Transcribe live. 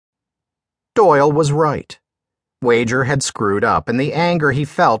Doyle was right. Wager had screwed up, and the anger he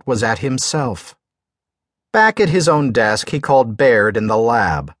felt was at himself. Back at his own desk, he called Baird in the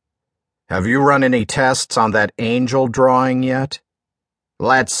lab. "Have you run any tests on that angel drawing yet?"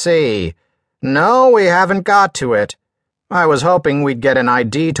 "Let's see. No, we haven't got to it. I was hoping we'd get an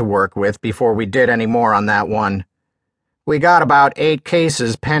ID to work with before we did any more on that one. We got about 8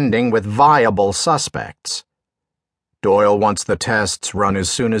 cases pending with viable suspects." "Doyle wants the tests run as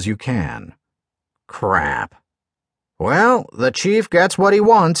soon as you can." "Crap. Well, the chief gets what he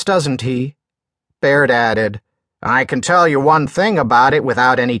wants, doesn't he?" Baird added, "I can tell you one thing about it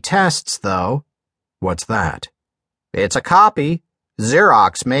without any tests, though." "What's that?" "It's a copy.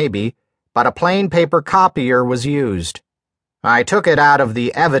 Xerox, maybe, but a plain paper copier was used. I took it out of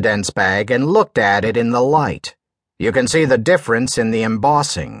the evidence bag and looked at it in the light. You can see the difference in the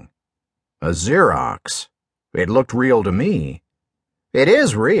embossing." "A Xerox? It looked real to me." "It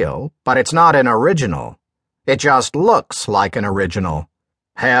is real, but it's not an original. It just looks like an original.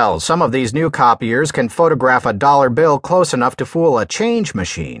 Hell, some of these new copiers can photograph a dollar bill close enough to fool a change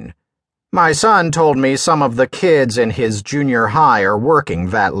machine. My son told me some of the kids in his junior high are working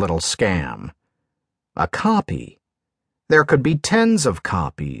that little scam." "A copy? There could be tens of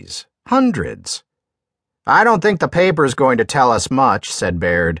copies, hundreds." "I don't think the paper's going to tell us much," said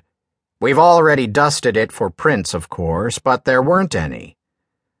Baird. "We've already dusted it for prints, of course, but there weren't any.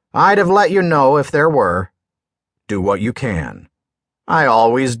 I'd have let you know if there were." "Do what you can." "I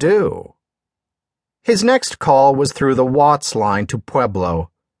always do." His next call was through the Watts line to Pueblo,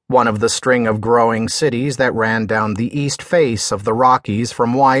 one of the string of growing cities that ran down the east face of the Rockies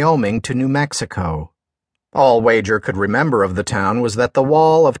from Wyoming to New Mexico. All Wager could remember of the town was that the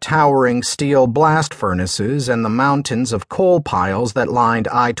wall of towering steel blast furnaces and the mountains of coal piles that lined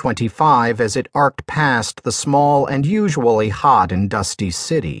I-25 as it arced past the small and usually hot and dusty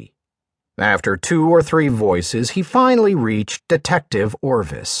city. After 2 or 3 voices, he finally reached Detective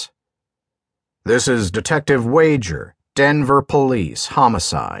Orvis. "This is Detective Wager, Denver Police,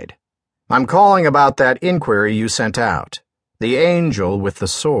 Homicide. I'm calling about that inquiry you sent out. The angel with the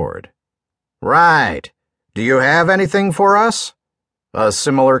sword." "Right. Do you have anything for us?" "A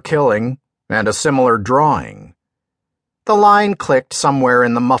similar killing, and a similar drawing." The line clicked somewhere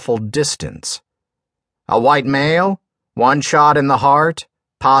in the muffled distance. "A white male? 1 shot in the heart?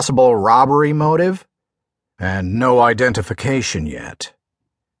 Possible robbery motive?" "And no identification yet.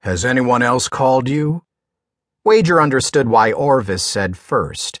 Has anyone else called you?" Wager understood why Orvis said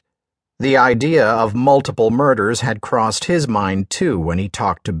first. The idea of multiple murders had crossed his mind too when he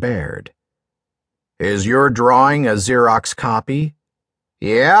talked to Baird. "Is your drawing a Xerox copy?"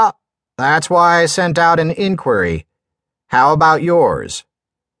 "Yeah, that's why I sent out an inquiry. How about yours?"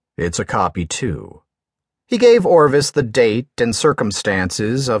 "It's a copy too." He gave Orvis the date and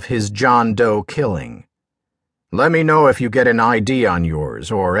circumstances of his John Doe killing. "Let me know if you get an ID on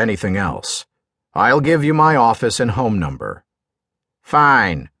yours or anything else. I'll give you my office and home number."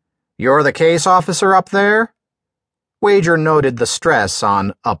 "Fine. You're the case officer up there?" Wager noted the stress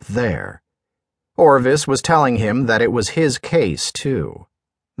on "up there." Orvis was telling him that it was his case, too.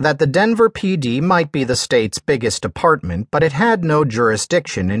 That the Denver PD might be the state's biggest department, but it had no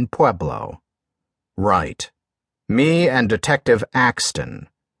jurisdiction in Pueblo. "Right. Me and Detective Axton."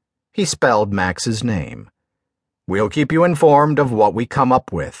 He spelled Max's name. "We'll keep you informed of what we come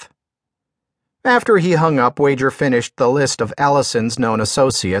up with." After he hung up, Wager finished the list of Ellison's known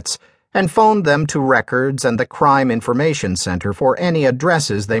associates and phoned them to records and the Crime Information Center for any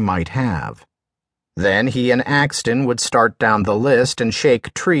addresses they might have. Then he and Axton would start down the list and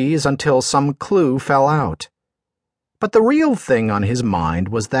shake trees until some clue fell out. But the real thing on his mind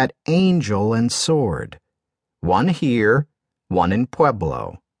was that angel and sword. One here, one in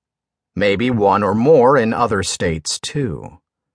Pueblo. Maybe one or more in other states, too.